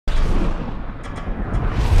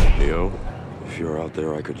Neo, if you're out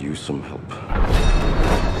there, I could use some help.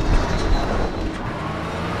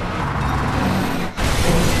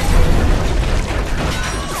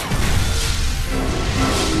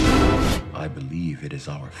 I believe it is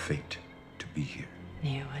our fate to be here.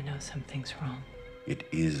 Neo, I know something's wrong. It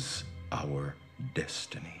is our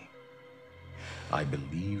destiny. I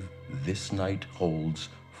believe this night holds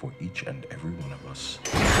for each and every one of us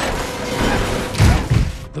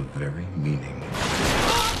the very meaning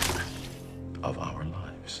of our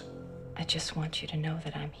lives. I just want you to know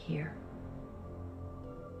that I'm here.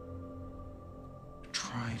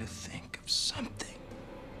 Try to think of something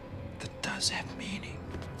that does have meaning.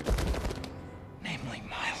 Namely,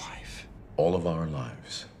 my life. All of our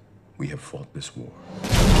lives, we have fought this war.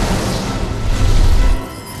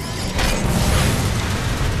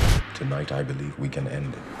 Tonight, I believe we can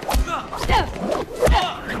end it.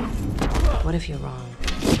 What if you're wrong?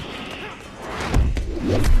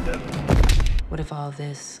 What if all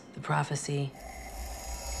this, the prophecy,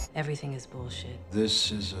 everything is bullshit? This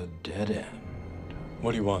is a dead end.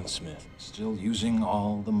 What do you want, Smith? Still using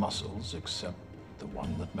all the muscles except the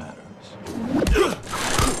one that matters.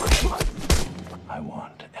 I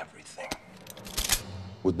want everything.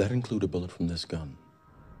 Would that include a bullet from this gun?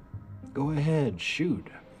 Go ahead, shoot.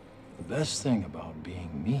 The best thing about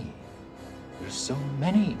being me, there's so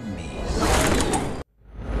many me's.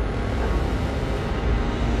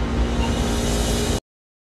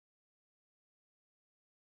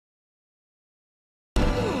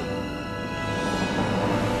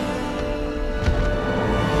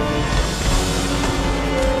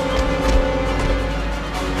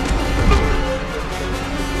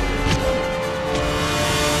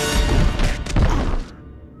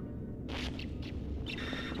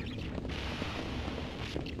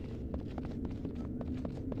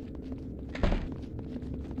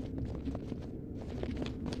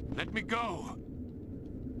 Let me go!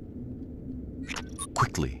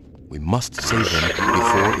 Quickly, we must save him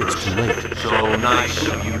before it's too late. So nice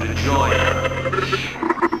of you to join us.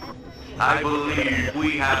 I believe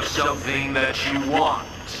we have something that you want.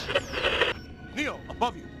 Neo,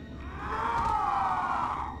 above you!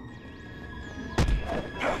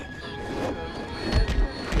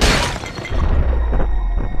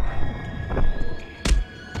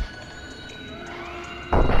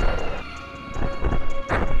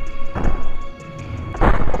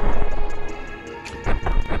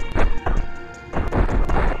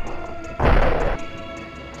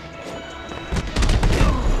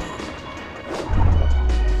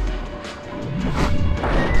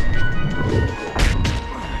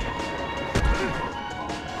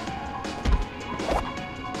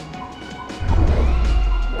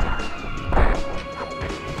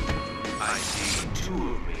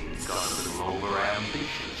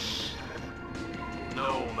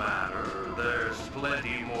 No matter, there's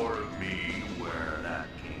plenty more of me where that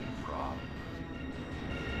came from.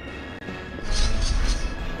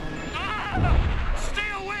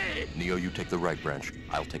 Stay away! Neo, you take the right branch.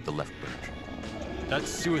 I'll take the left branch. That's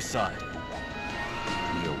suicide.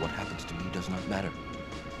 Neo, what happens to me does not matter.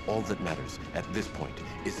 All that matters at this point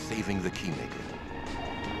is saving the Keymaker.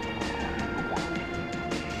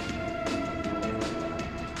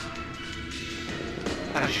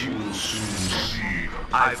 As you will soon see,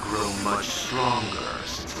 I've grown much stronger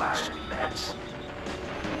since last we met.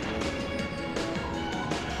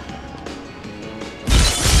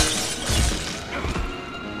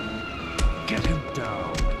 Get him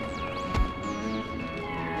down.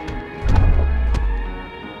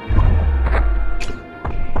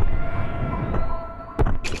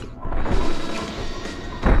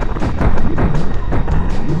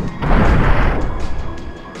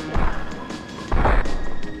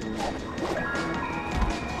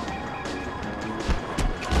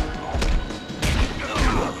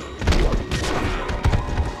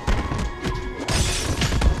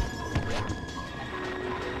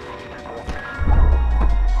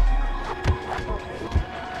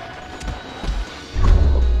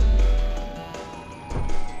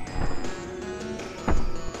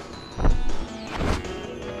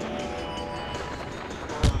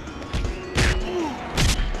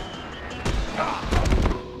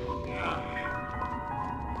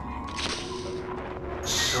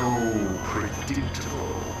 So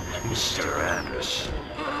predictable, Mr. Anderson.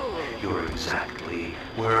 You're exactly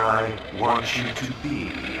where I want you to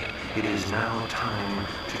be. It is now time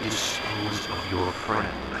to dispose of your friend,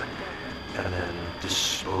 and then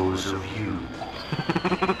dispose of you.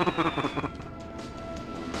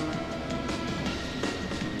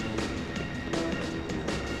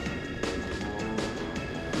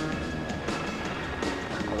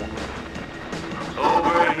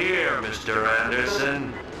 Over here, Mr.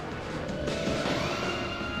 Anderson.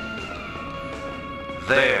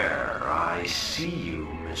 There, I see you,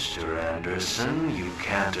 Mr. Anderson. You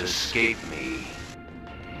can't escape me.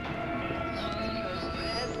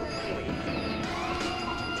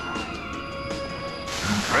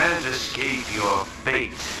 Can't escape your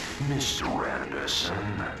fate, Mr.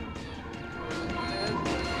 Anderson.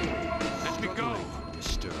 Let me go.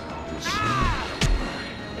 Mr. Anderson.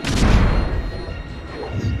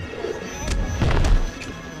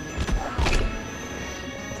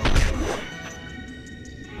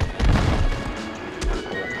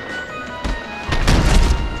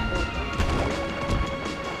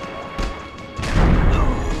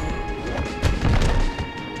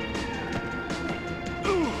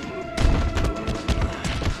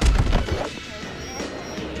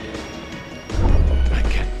 I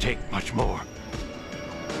can't take much more.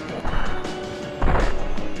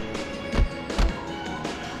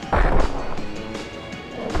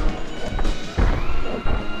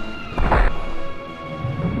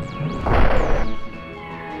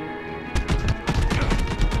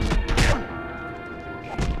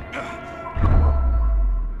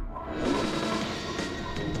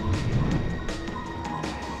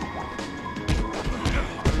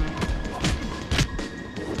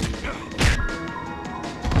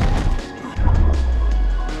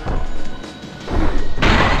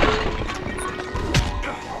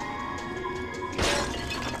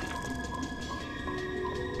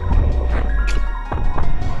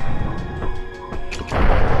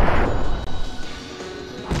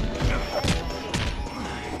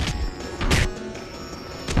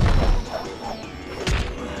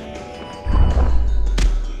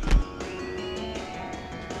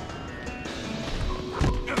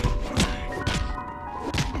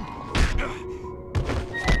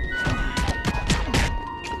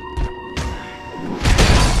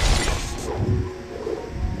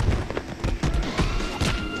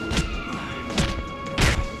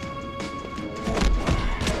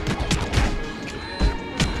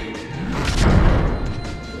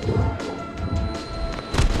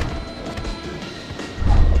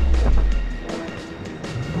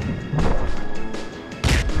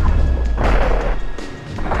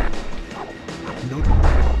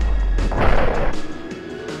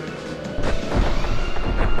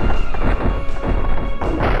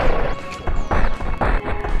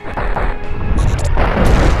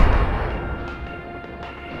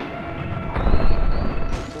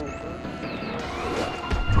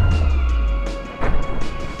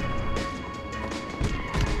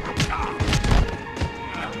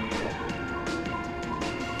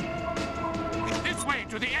 This way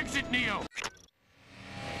to the exit, Neo.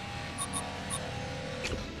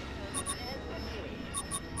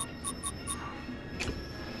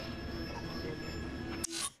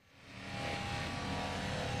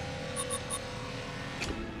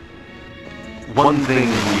 One thing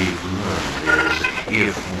we've learned is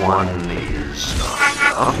if one is not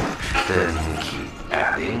enough, then keep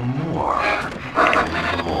adding more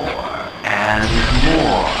and more and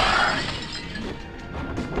more.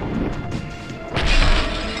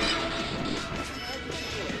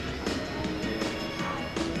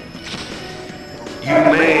 You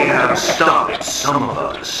may have stopped some of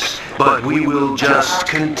us, but we will just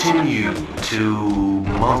continue to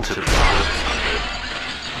multiply.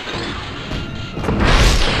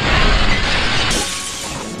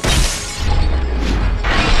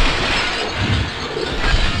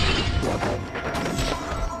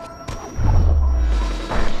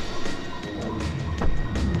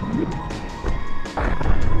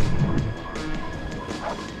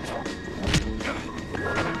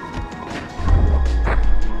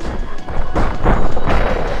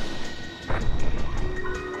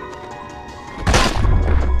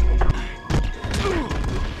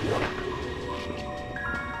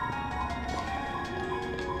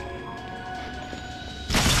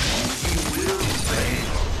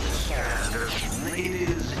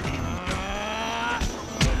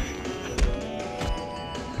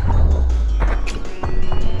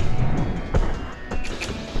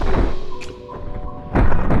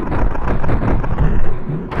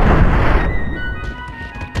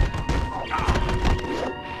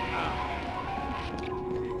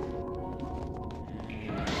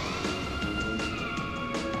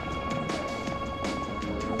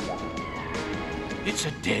 It's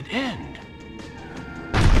a dead end.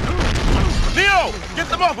 Neo! Get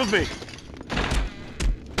them off of me!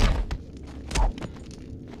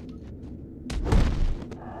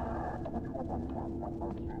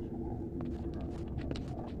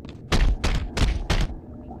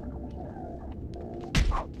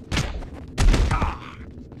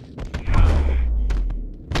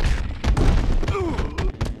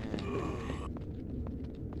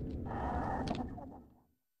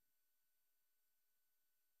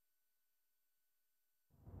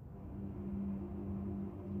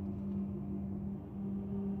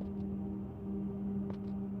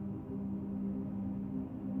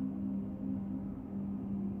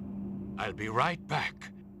 I'll be right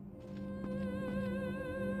back.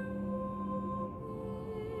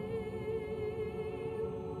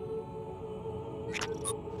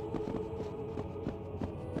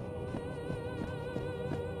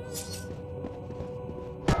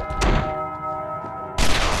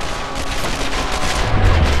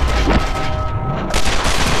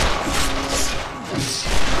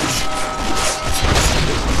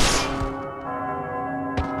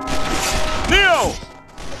 Neo!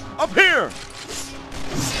 Up here!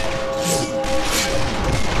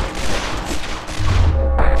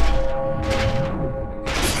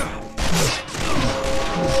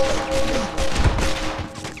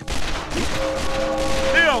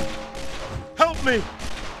 Neo! Help me!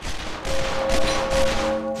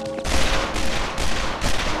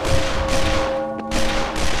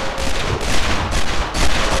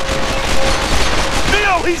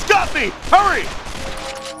 Neo, he's got me! Hurry!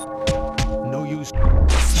 No use.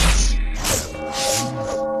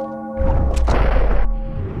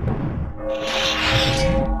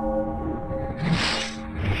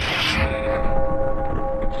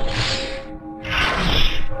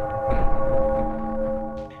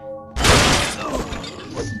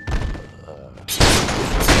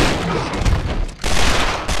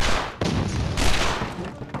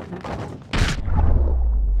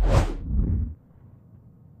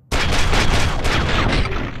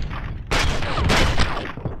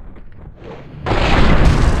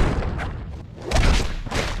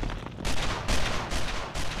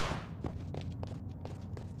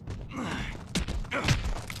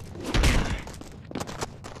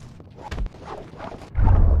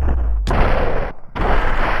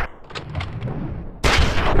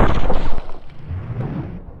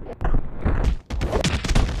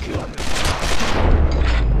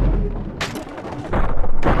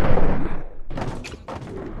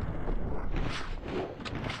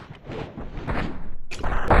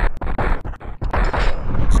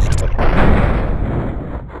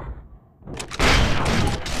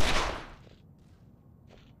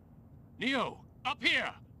 Neo, up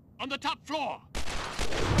here! On the top floor!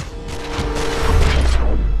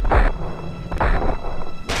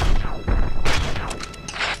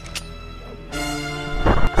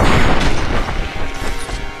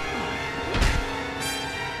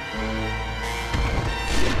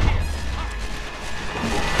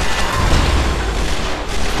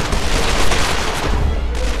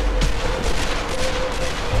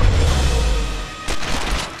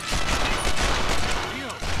 Neo,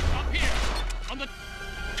 up here! On the...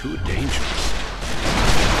 Too dangerous.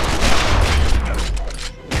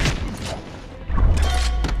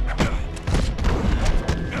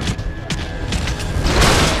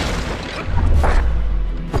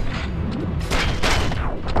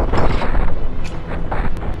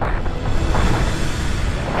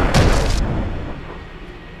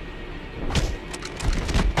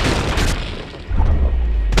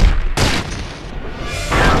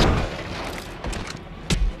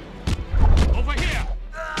 Over here!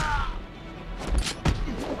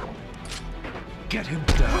 Get him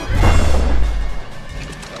down.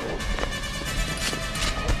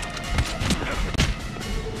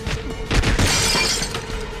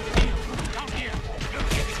 Down here!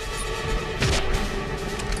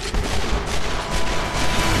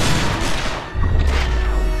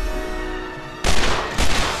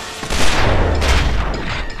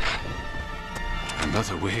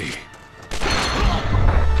 Another way.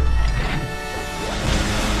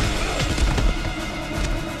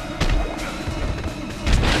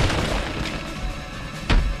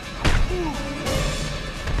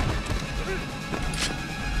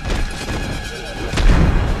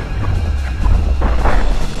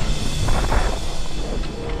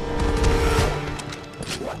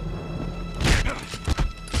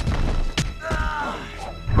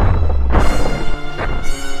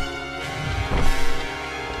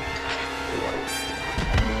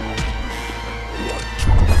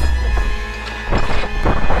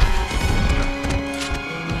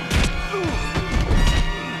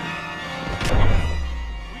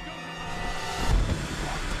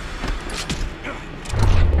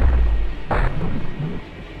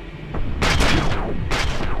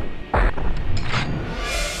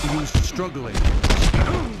 Who's struggling?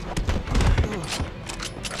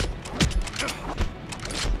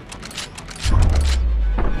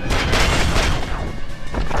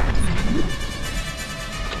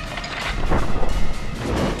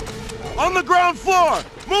 On the ground floor!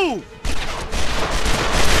 Move!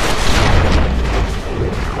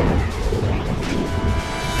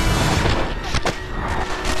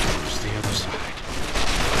 Where's the other side?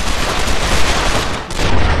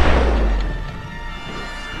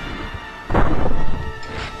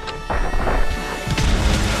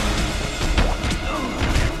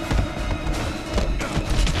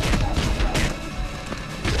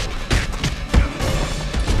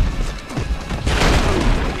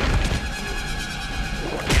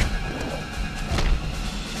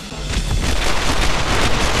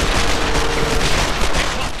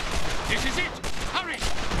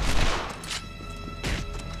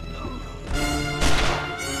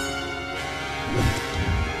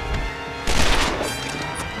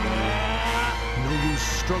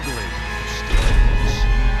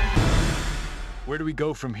 Where do we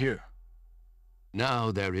go from here?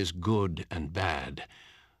 Now there is good and bad.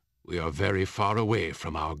 We are very far away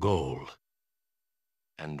from our goal.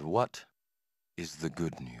 And what is the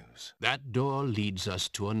good news? That door leads us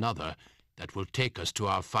to another that will take us to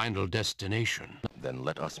our final destination. Then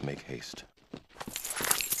let us make haste.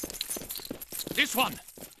 This one!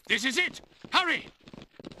 This is it! Hurry!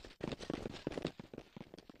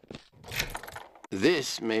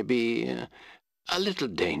 This may be a little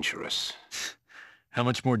dangerous. How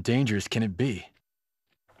much more dangerous can it be?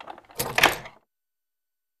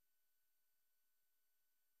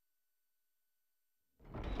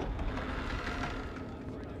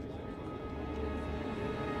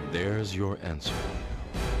 There's your answer.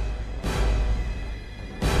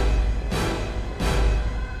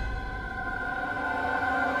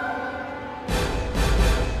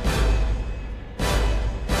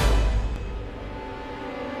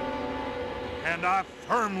 And I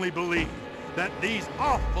firmly believe that these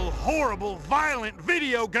awful, horrible, violent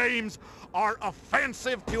video games are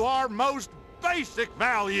offensive to our most basic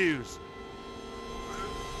values.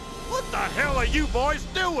 What the hell are you boys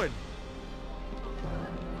doing?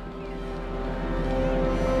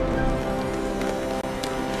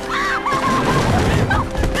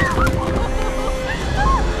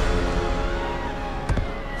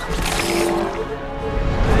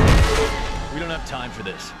 We don't have time for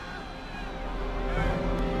this.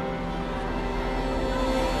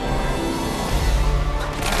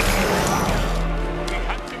 We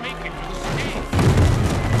have to make it to the stage.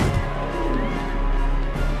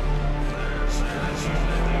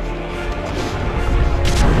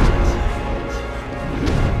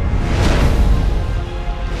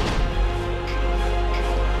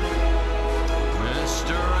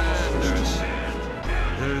 Mr. Anderson,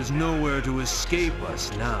 there's nowhere to escape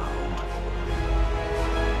us now.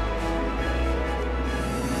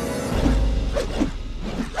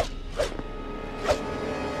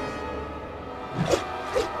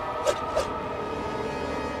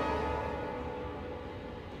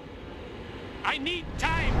 I need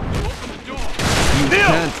time to open the door. You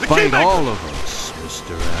can't fight all of us,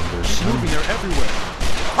 Mr. Anderson. Moving, they're everywhere.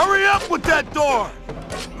 Hurry up with that door!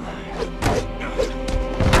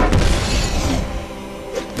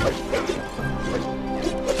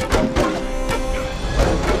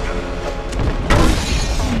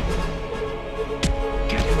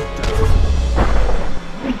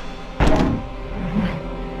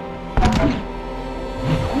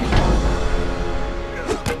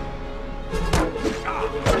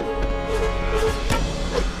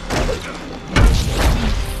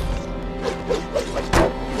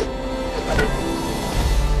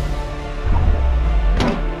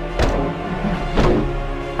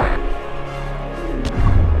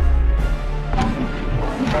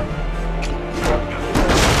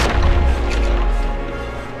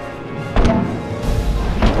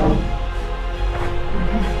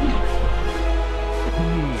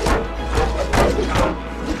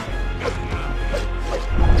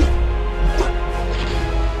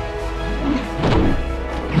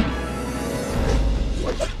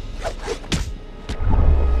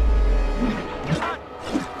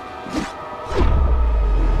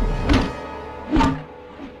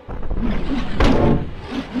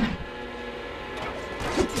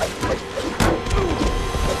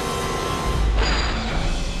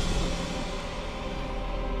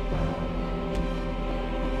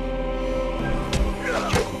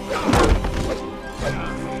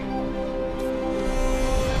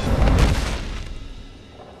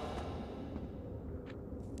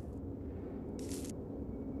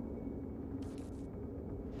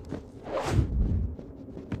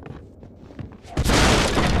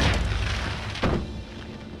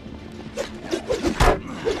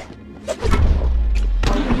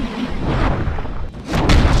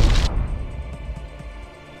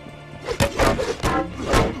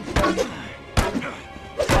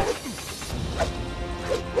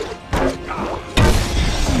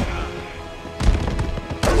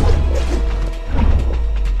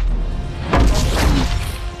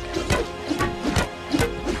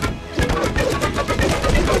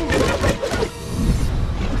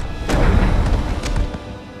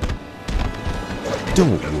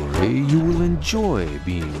 Don't worry, you will enjoy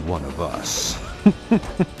being one of us.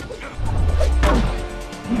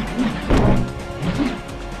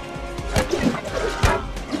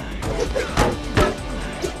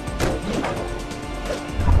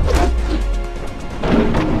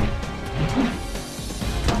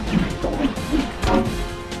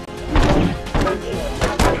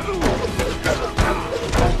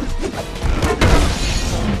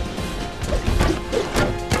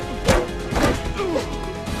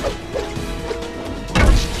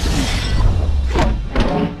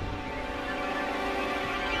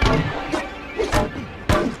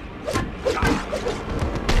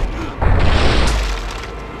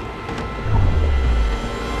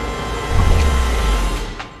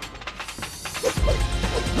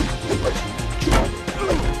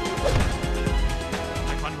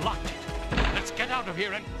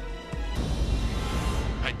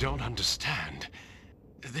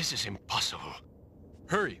 This is impossible.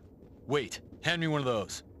 Hurry. Wait. Hand me one of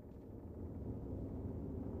those.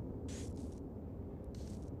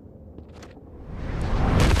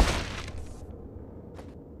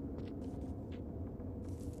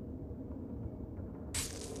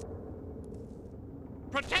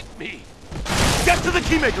 Protect me! Get to the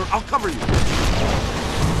keymaker! I'll cover you!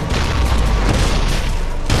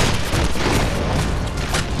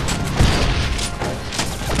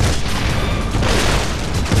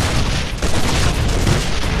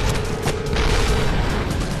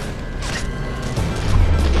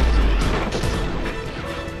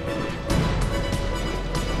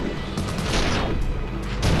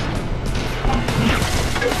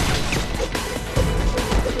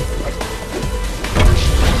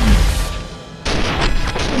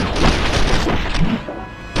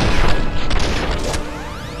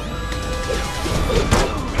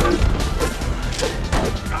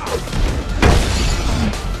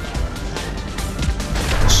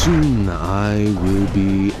 Soon I will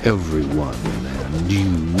be everyone, and you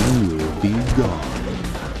will be gone.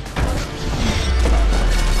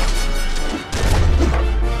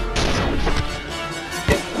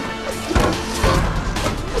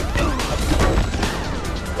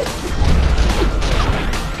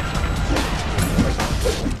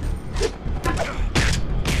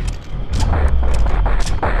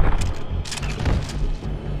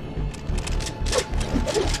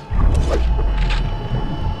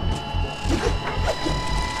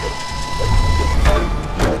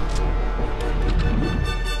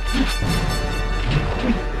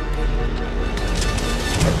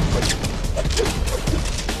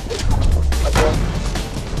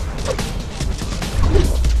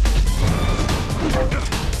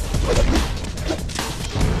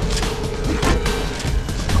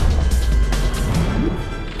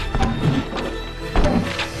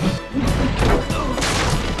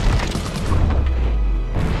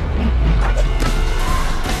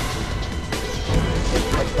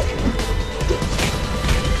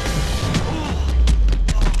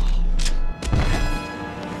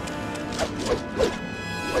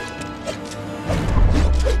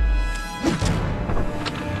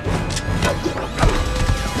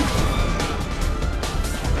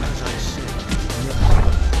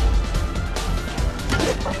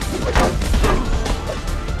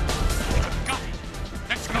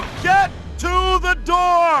 Get to the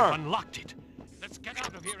door! Unlocked it.